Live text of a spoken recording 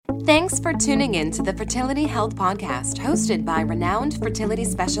Thanks for tuning in to the Fertility Health Podcast, hosted by renowned fertility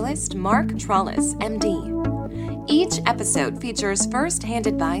specialist Mark Trollis, MD. Each episode features first-hand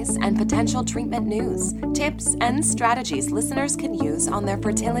advice and potential treatment news, tips, and strategies listeners can use on their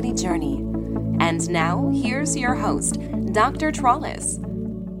fertility journey. And now, here's your host, Dr. Trollis.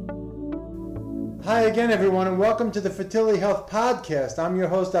 Hi again, everyone, and welcome to the Fertility Health Podcast. I'm your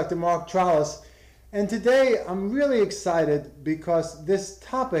host, Dr. Mark Trollis, and today I'm really excited because this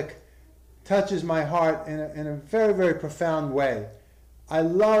topic touches my heart in a very, very profound way. I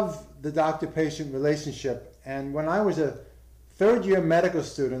love the doctor-patient relationship. And when I was a third-year medical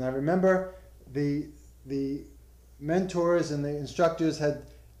student, I remember the mentors and the instructors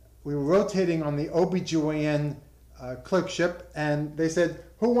we were rotating on the OBGYN clerkship, and they said,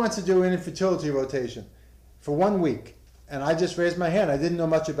 who wants to do an infertility rotation for 1 week? And I just raised my hand. I didn't know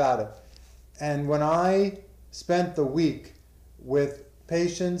much about it. And when I spent the week with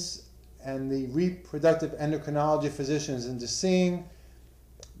patients and the reproductive endocrinology physicians and just seeing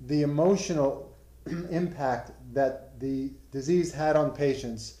the emotional impact that the disease had on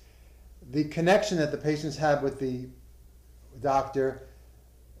patients, the connection that the patients had with the doctor,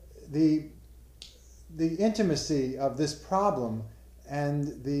 the intimacy of this problem,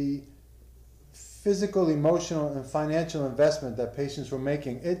 and the physical, emotional, and financial investment that patients were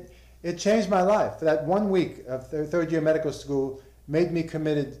making, it changed my life. That 1 week of third year medical school made me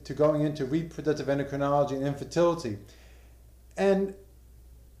committed to going into reproductive endocrinology and infertility. And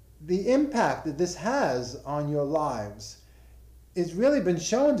the impact that this has on your lives has really been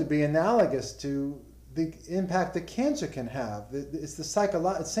shown to be analogous to the impact that cancer can have. It's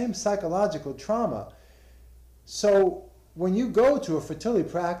the same psychological trauma. So when you go to a fertility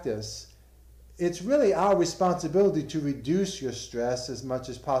practice, it's really our responsibility to reduce your stress as much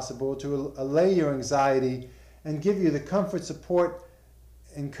as possible, to allay your anxiety, and give you the comfort, support,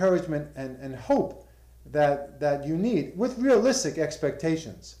 encouragement, and hope that you need with realistic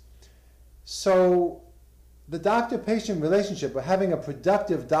expectations. So the doctor-patient relationship, or having a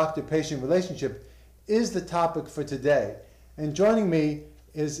productive doctor-patient relationship, is the topic for today. And joining me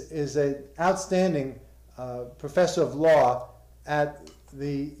is an outstanding professor of law at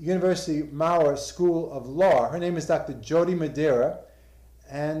the University Maurer School of Law. Her name is Dr. Jody Madeira,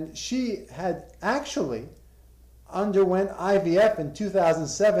 and she had actually underwent IVF in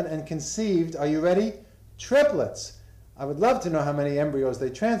 2007 and conceived, are you ready? Triplets. I would love to know how many embryos they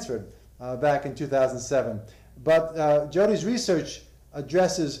transferred back in 2007. But Jody's research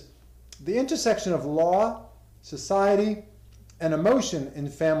addresses the intersection of law, society, and emotion in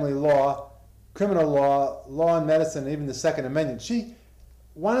family law, criminal law, law and medicine, and even the Second Amendment. She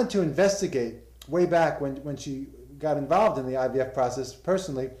wanted to investigate, way back when she got involved in the IVF process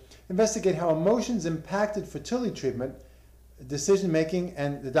personally, investigate how emotions impacted fertility treatment, decision-making,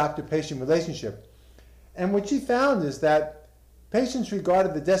 and the doctor-patient relationship. And what she found is that patients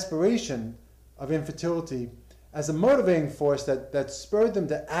regarded the desperation of infertility as a motivating force that spurred them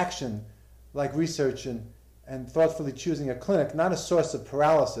to action, like research and thoughtfully choosing a clinic, not a source of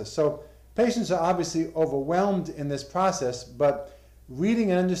paralysis. So patients are obviously overwhelmed in this process, but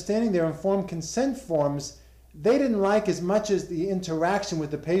reading and understanding their informed consent forms, they didn't like as much as the interaction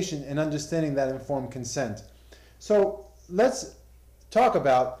with the patient and understanding that informed consent. So let's talk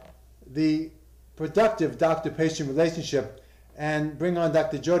about the productive doctor-patient relationship and bring on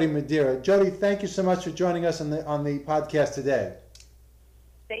Dr. Jody Madeira. Jody, thank you so much for joining us on the podcast today.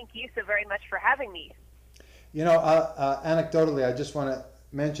 Thank you so very much for having me. You know, anecdotally, I just want to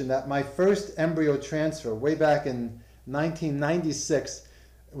mention that my first embryo transfer way back in 1996,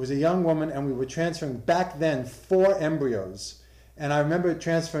 it was a young woman, and we were transferring back then 4 embryos. And I remember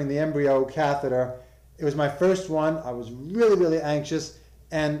transferring the embryo catheter. It was my first one. I was really, really anxious,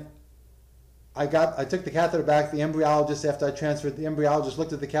 and I took the catheter back. The embryologist, after I transferred, the embryologist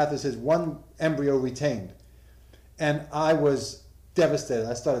looked at the catheter and says, 1 embryo retained. And I was devastated.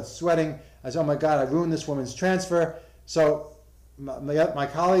 I started sweating. I said, oh my God, I ruined this woman's transfer. So my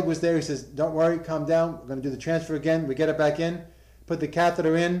colleague was there. He says, don't worry, calm down. We're going to do the transfer again. We get it back in, put the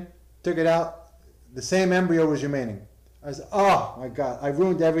catheter in, took it out. The same embryo was remaining. I said, oh my God, I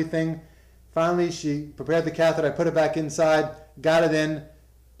ruined everything. Finally, she prepared the catheter. I put it back inside, got it in.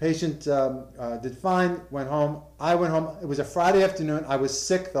 Patient did fine, went home. I went home. It was a Friday afternoon. I was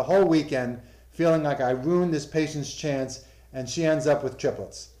sick the whole weekend, feeling like I ruined this patient's chance, and she ends up with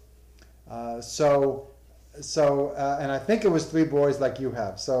triplets. And I think it was 3 boys like you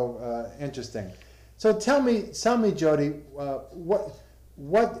have. So interesting. So tell me, Jody,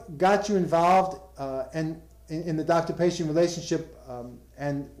 what got you involved and in the doctor-patient relationship,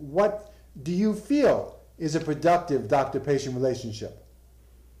 and what do you feel is a productive doctor-patient relationship?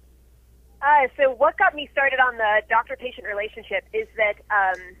 So what got me started on the doctor-patient relationship is that,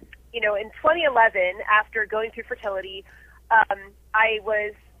 in 2011, after going through fertility, I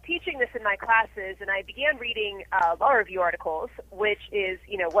was teaching this in my classes, and I began reading law review articles, which is,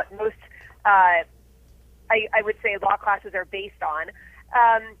 what most, I would say, law classes are based on.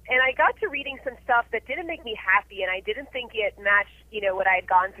 And I got to reading some stuff that didn't make me happy, and I didn't think it matched, what I had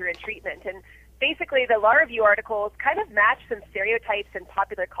gone through in treatment. And basically, the law review articles kind of matched some stereotypes in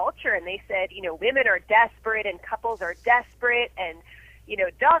popular culture, and they said, women are desperate and couples are desperate, and,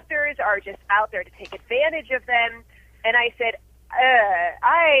 doctors are just out there to take advantage of them. And I said,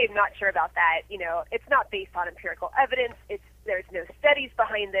 I'm not sure about that. It's not based on empirical evidence. There's no studies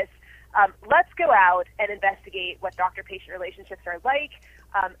behind this. Let's go out and investigate what doctor-patient relationships are like,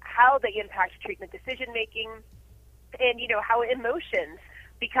 how they impact treatment decision-making, and, how emotions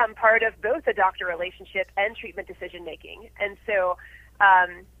become part of both a doctor relationship and treatment decision-making. And so,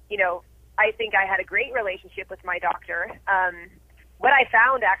 I think I had a great relationship with my doctor. What I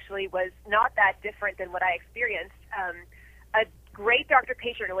found actually was not that different than what I experienced. A great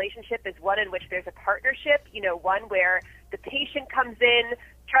doctor-patient relationship is one in which there's a partnership, one where the patient comes in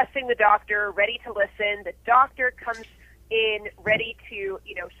trusting the doctor, ready to listen. The doctor comes in ready to,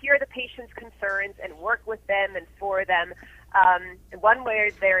 hear the patient's concerns and work with them and for them. One where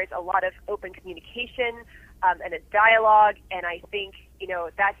there is a lot of open communication and a dialogue, and I think,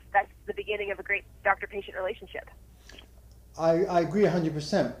 that's the beginning of a great doctor-patient relationship. I agree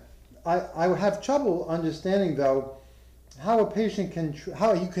 100%. I have trouble understanding, though, how a patient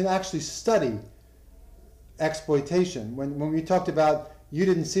how you can actually study exploitation. When we talked about, you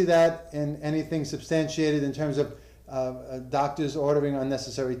didn't see that in anything substantiated in terms of doctors ordering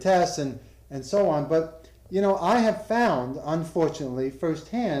unnecessary tests and so on. But, I have found, unfortunately,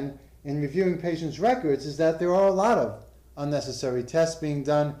 firsthand in reviewing patients' records, is that there are a lot of unnecessary tests being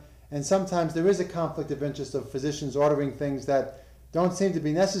done, and sometimes there is a conflict of interest of physicians ordering things that don't seem to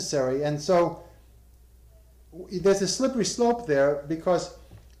be necessary. And so there's a slippery slope there, because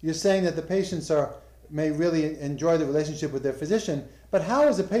you're saying that the patients may really enjoy the relationship with their physician, but how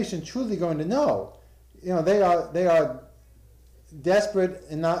is a patient truly going to know? They are desperate,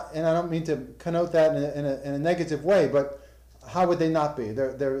 and I don't mean to connote that in a negative way, but how would they not be?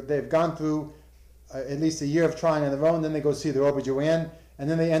 They've gone through at least a year of trying on their own, then they go see their OB/GYN, and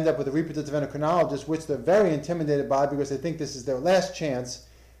then they end up with a reproductive endocrinologist, which they're very intimidated by because they think this is their last chance.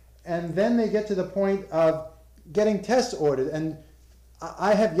 And then they get to the point of getting tests ordered. And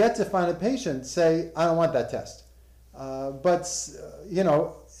I have yet to find a patient say, I don't want that test.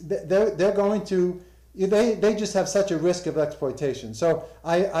 They're going to, they just have such a risk of exploitation. So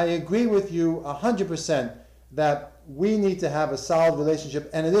I agree with you 100% that we need to have a solid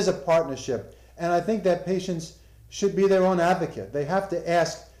relationship, and it is a partnership. And I think that patients should be their own advocate. They have to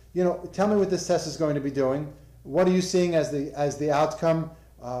ask, tell me what this test is going to be doing. What are you seeing as the outcome?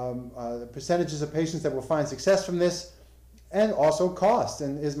 The percentages of patients that will find success from this, and also cost,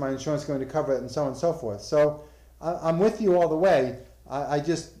 and is my insurance going to cover it, and so on and so forth. So I'm with you all the way. I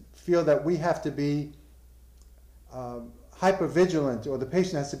just feel that we have to be hypervigilant, or the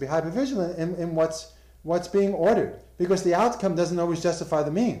patient has to be hypervigilant in what's being ordered, because the outcome doesn't always justify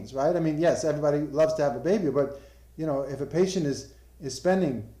the means, right? I mean, yes, everybody loves to have a baby, but if a patient is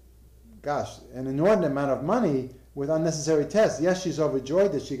spending, an inordinate amount of money with unnecessary tests, yes, she's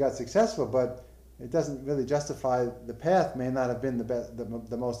overjoyed that she got successful, but it doesn't really justify the path. May not have been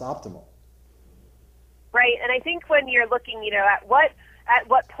the most optimal. Right, and I think when you're looking, at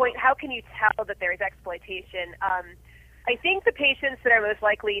what point, how can you tell that there is exploitation? I think the patients that are most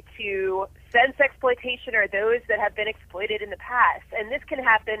likely to sense exploitation are those that have been exploited in the past. And this can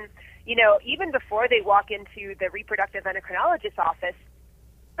happen, even before they walk into the reproductive endocrinologist's office.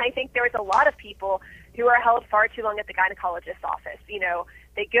 I think there's a lot of people who are held far too long at the gynecologist's office.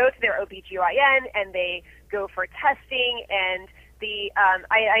 They go to their OB/GYN and they go for testing, and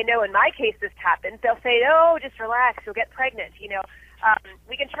I know in my case this happens. They'll say, oh, just relax, you'll get pregnant.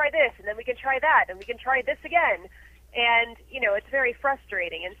 We can try this, and then we can try that, and we can try this again. And, it's very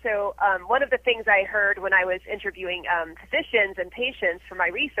frustrating. And so one of the things I heard when I was interviewing physicians and patients for my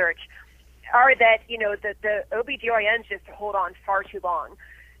research are that, the OB/GYNs just hold on far too long.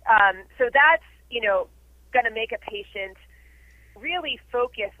 So that's, going to make a patient really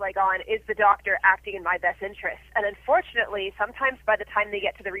focus on, is the doctor acting in my best interest? And unfortunately, sometimes by the time they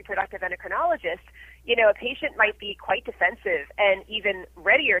get to the reproductive endocrinologist, a patient might be quite defensive and even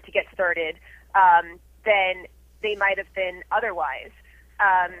readier to get started than they might have been otherwise.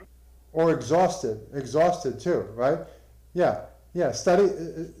 Or exhausted too, right? Yeah, study,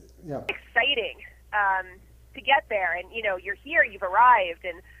 yeah. Exciting to get there, and you're here, you've arrived,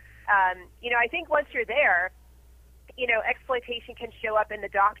 and I think once you're there, exploitation can show up in the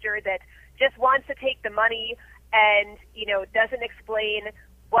doctor that just wants to take the money and, doesn't explain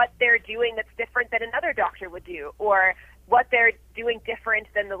what they're doing that's different than another doctor would do, or what they're doing different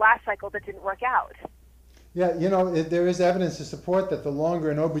than the last cycle that didn't work out. Yeah, there is evidence to support that the longer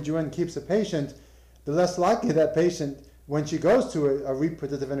an OB/GYN keeps a patient, the less likely that patient, when she goes to a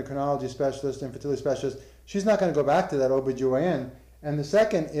reproductive endocrinology specialist, infertility specialist, she's not going to go back to that OB/GYN. And the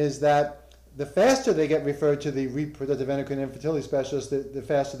second is that the faster they get referred to the reproductive endocrine infertility specialist, the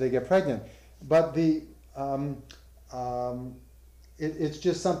faster they get pregnant. But it's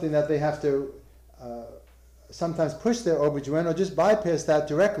just something that they have to sometimes push their OB/GYN or just bypass that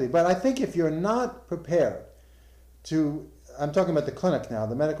directly. But I think if you're not prepared to, I'm talking about the clinic now,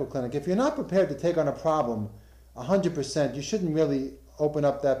 the medical clinic, if you're not prepared to take on a problem 100%, you shouldn't really open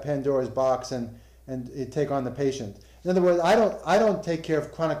up that Pandora's box and take on the patient. In other words, I don't take care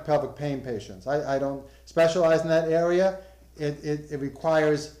of chronic pelvic pain patients. I don't specialize in that area. It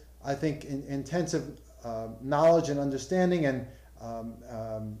requires, I think, intensive knowledge and understanding and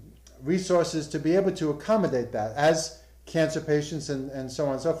resources to be able to accommodate that as cancer patients and so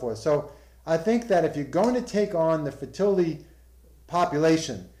on and so forth. So I think that if you're going to take on the fertility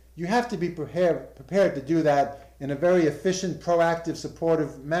population, you have to be prepared to do that in a very efficient, proactive,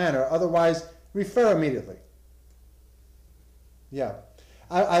 supportive manner. Otherwise, refer immediately. Yeah.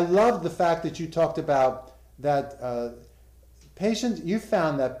 I love the fact that you talked about that you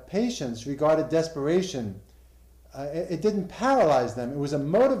found that patients regarded desperation, it didn't paralyze them. It was a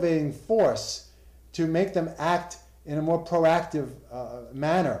motivating force to make them act in a more proactive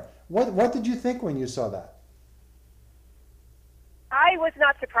manner. What did you think when you saw that? I was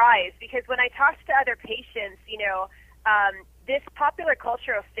not surprised, because when I talked to other patients, this popular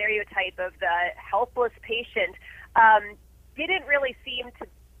cultural stereotype of the helpless patient didn't really seem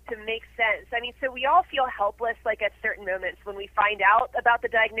to make sense. I mean, so we all feel helpless, like at certain moments when we find out about the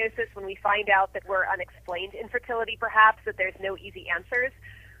diagnosis, when we find out that we're unexplained infertility, perhaps, that there's no easy answers,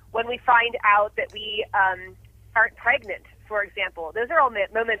 when we find out that we aren't pregnant, for example. Those are all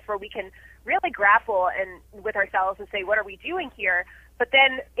moments where we can really grapple with ourselves and say, what are we doing here? But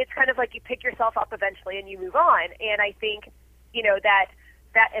then it's kind of like you pick yourself up eventually and you move on. And I think,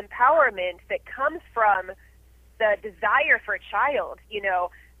 that empowerment that comes from the desire for a child,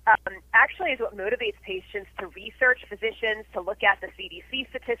 actually is what motivates patients to research physicians, to look at the CDC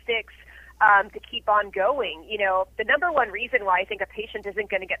statistics, to keep on going. The number one reason why I think a patient isn't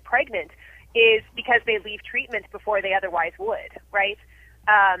going to get pregnant is because they leave treatment before they otherwise would, right?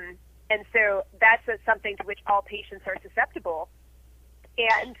 And so that's something to which all patients are susceptible.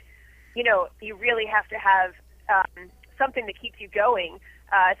 And, you really have to have something that keeps you going.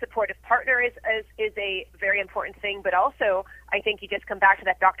 A supportive partner is a very important thing, but also I think you just come back to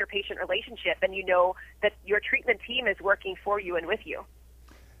that doctor-patient relationship, and you know that your treatment team is working for you and with you.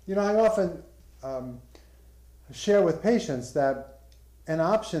 I often share with patients that an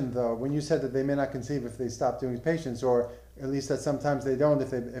option, though, when you said that they may not conceive if they stop doing patients, or at least that sometimes they don't if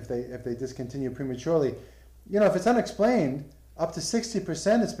they discontinue prematurely, if it's unexplained, up to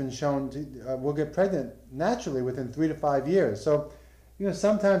 60% it's been shown will get pregnant naturally within 3 to 5 years. So,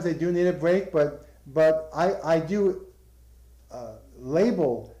 sometimes they do need a break, but I do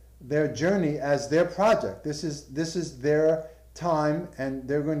label their journey as their project. This is their time, and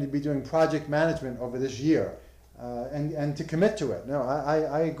they're going to be doing project management over this year, and to commit to it. No,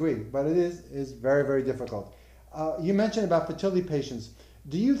 I agree, but it is very, very difficult. You mentioned about fertility patients.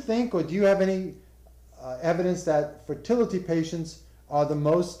 Do you think, or do you have any evidence that fertility patients are the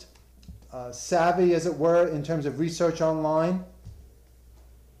most savvy, as it were, in terms of research online?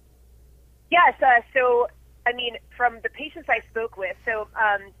 Yes. From the patients I spoke with,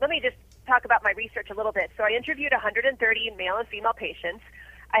 let me just talk about my research a little bit. So I interviewed 130 male and female patients.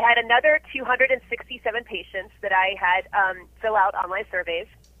 I had another 267 patients that I had fill out online surveys.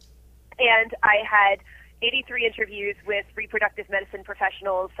 And I had 83 interviews with reproductive medicine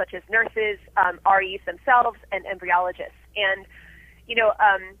professionals such as nurses, REs themselves, and embryologists. And,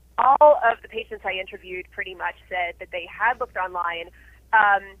 all of the patients I interviewed pretty much said that they had looked online,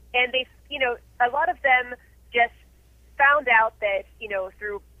 and they, a lot of them just found out that,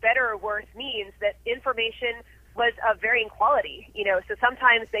 through better or worse means, that information was of varying quality. So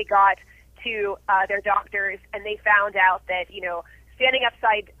sometimes they got to their doctors and they found out that, standing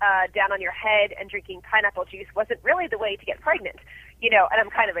upside down on your head and drinking pineapple juice wasn't really the way to get pregnant, and I'm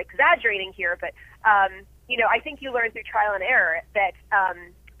kind of exaggerating here, but, I think you learn through trial and error that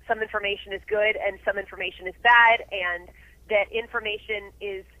some information is good and some information is bad, and that information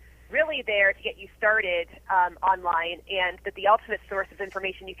is really there to get you started online, and that the ultimate source of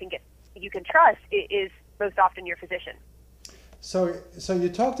information you can trust is most often your physician. So you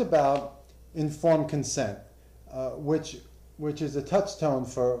talked about informed consent, which is a touchstone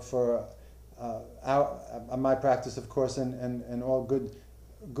for my practice, of course, and all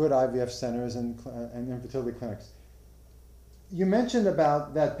good IVF centers and infertility clinics. You mentioned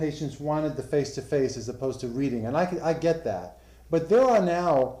about that patients wanted the face-to-face as opposed to reading, and I get that. But there are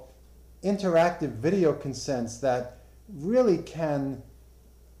now interactive video consents that really can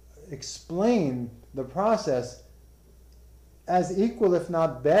explain the process as equal, if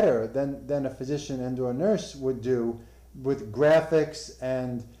not better, than a physician and or a nurse would do, with graphics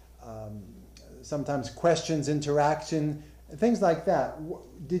and sometimes questions, interaction, things like that.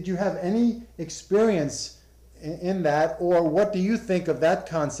 Did you have any experience in that, or what do you think of that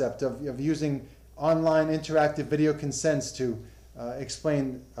concept of using online interactive video consents to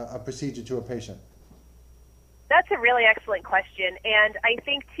explain a procedure to a patient? That's a really excellent question, and I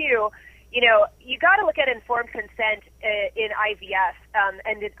think too, you got to look at informed consent in IVF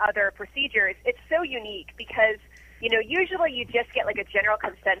and in other procedures. It's so unique because usually you just get like a general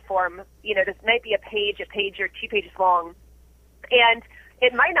consent form. This might be a page or 2 pages long, and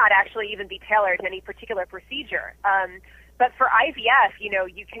it might not actually even be tailored to any particular procedure. But for IVF,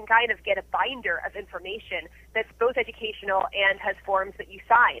 you can kind of get a binder of information that's both educational and has forms that you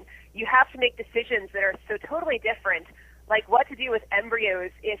sign. You have to make decisions that are so totally different, like what to do with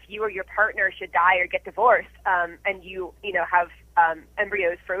embryos if you or your partner should die or get divorced, and you have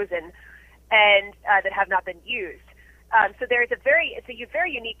embryos frozen and that have not been used. So there's a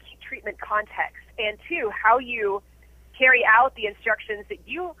very unique treatment context, and two, how you carry out the instructions that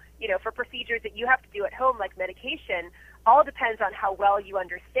for procedures that you have to do at home, like medication, all depends on how well you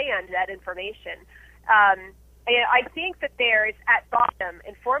understand that information. And I think that there's, at bottom,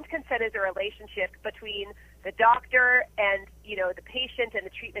 informed consent is a relationship between the doctor and, the patient and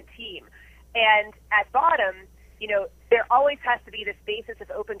the treatment team. And at bottom, there always has to be this basis of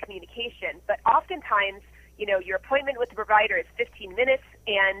open communication. But oftentimes, your appointment with the provider is 15 minutes,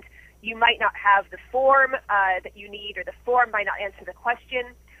 and you might not have the form that you need, or the form might not answer the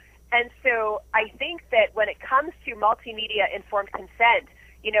question. And so I think that when it comes to multimedia informed consent,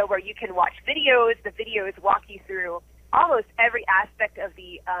 where you can watch videos, the videos walk you through almost every aspect of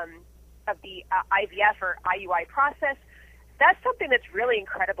the IVF or IUI process, that's something that's really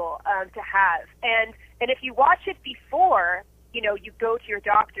incredible to have. And if you watch it before, you go to your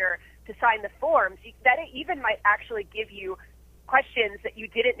doctor to sign the forms, that even might actually give you questions that you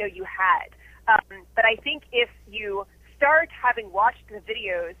didn't know you had. But I think if you start having watched the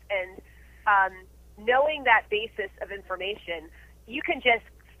videos and knowing that basis of information, you can just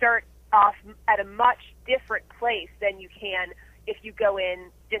start off at a much different place than you can if you go in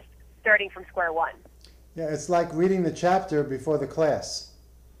just starting from square one. Yeah, it's like reading the chapter before the class.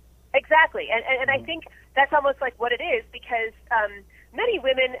 Exactly, and I think that's almost like what it is, because many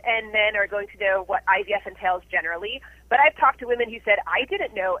women and men are going to know what IVF entails generally, but I've talked to women who said, I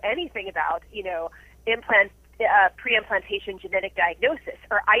didn't know anything about, pre-implantation genetic diagnosis,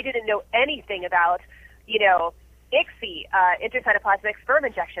 or I didn't know anything about, ICSI, intracytoplasmic sperm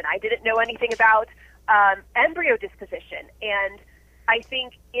injection. I didn't know anything about embryo disposition. And I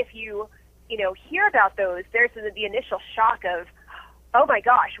think if you, hear about those, there's the initial shock of, oh my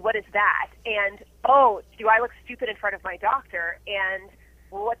gosh, what is that? And, oh, do I look stupid in front of my doctor? And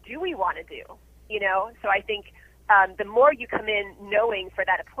what do we want to do? So I think the more you come in knowing for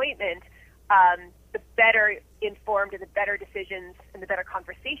that appointment, the better informed and the better decisions and the better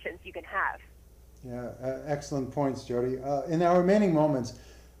conversations you can have. Yeah, excellent points, Jody. In our remaining moments,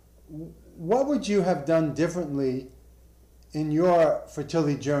 what would you have done differently in your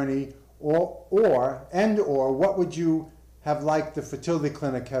fertility journey, or what would you have liked the fertility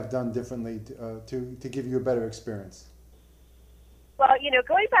clinic have done differently to give you a better experience? Well,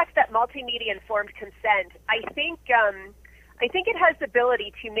 going back to that multimedia informed consent, I think it has the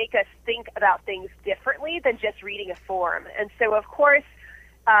ability to make us think about things differently than just reading a form. And so, of course,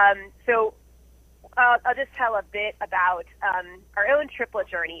 I'll just tell a bit about our own triplet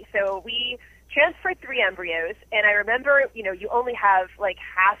journey. So we transferred 3 embryos, and I remember, you only have like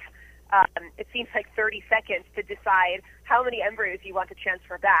half, it seems like 30 seconds to decide how many embryos you want to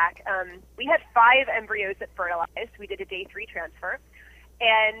transfer back. We had 5 embryos that fertilized. We did a day 3 transfer.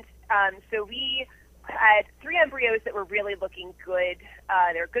 And so we had 3 embryos that were really looking good.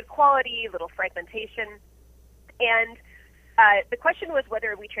 They were good quality, little fragmentation. And the question was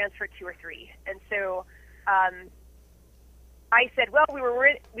whether we transferred 2 or 3. And so I said, well, we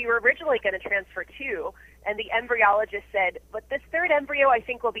were originally going to transfer 2. And the embryologist said, but this third embryo, I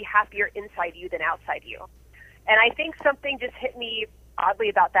think, will be happier inside you than outside you. And I think something just hit me oddly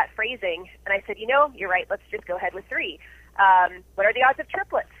about that phrasing. And I said, you're right, let's just go ahead with 3. What are the odds of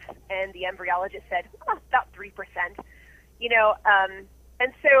triplets? And the embryologist said, about 3%.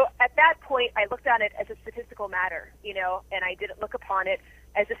 And so at that point, I looked at it as a statistical matter, and I didn't look upon it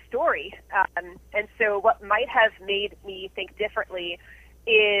as a story. And so what might have made me think differently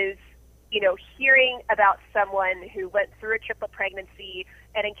is, hearing about someone who went through a triplet pregnancy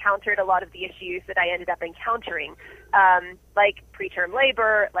and encountered a lot of the issues that I ended up encountering, like preterm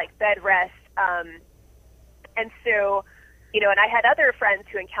labor, like bed rest. And so, and I had other friends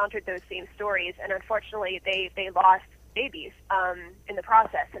who encountered those same stories, and unfortunately they lost babies in the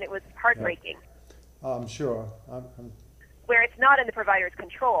process, and it was heartbreaking. Yeah. I'm sure. Where it's not in the provider's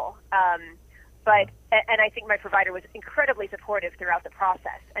control. And I think my provider was incredibly supportive throughout the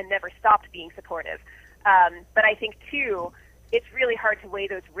process and never stopped being supportive. But I think, too, it's really hard to weigh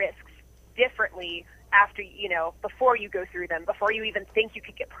those risks differently after, before you go through them, before you even think you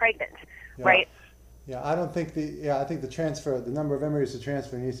could get pregnant, right? Yeah, I think the number of embryos to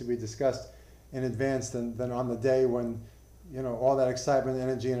transfer needs to be discussed in advance than on the day when, all that excitement,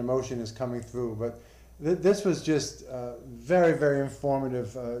 energy, and emotion is coming through. But this was just very, very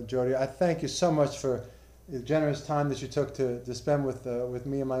informative, Jody. I thank you so much for the generous time that you took to spend with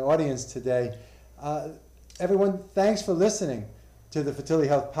me and my audience today. Everyone, thanks for listening to the Fertility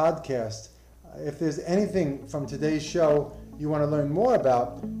Health Podcast. If there's anything from today's show you want to learn more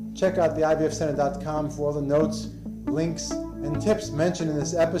about, check out the IVFcenter.com for all the notes, links, and tips mentioned in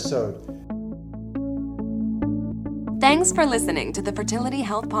this episode. Thanks for listening to the Fertility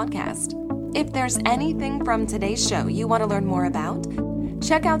Health Podcast. If there's anything from today's show you want to learn more about,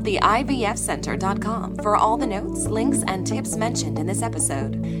 check out the IVFcenter.com for all the notes, links, and tips mentioned in this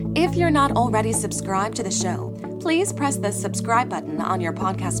episode. If you're not already subscribed to the show, please press the subscribe button on your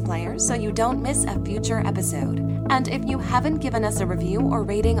podcast player so you don't miss a future episode. And if you haven't given us a review or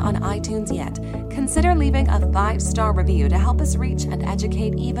rating on iTunes yet, consider leaving a 5-star review to help us reach and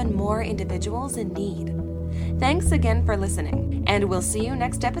educate even more individuals in need. Thanks again for listening, and we'll see you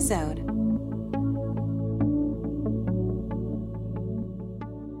next episode.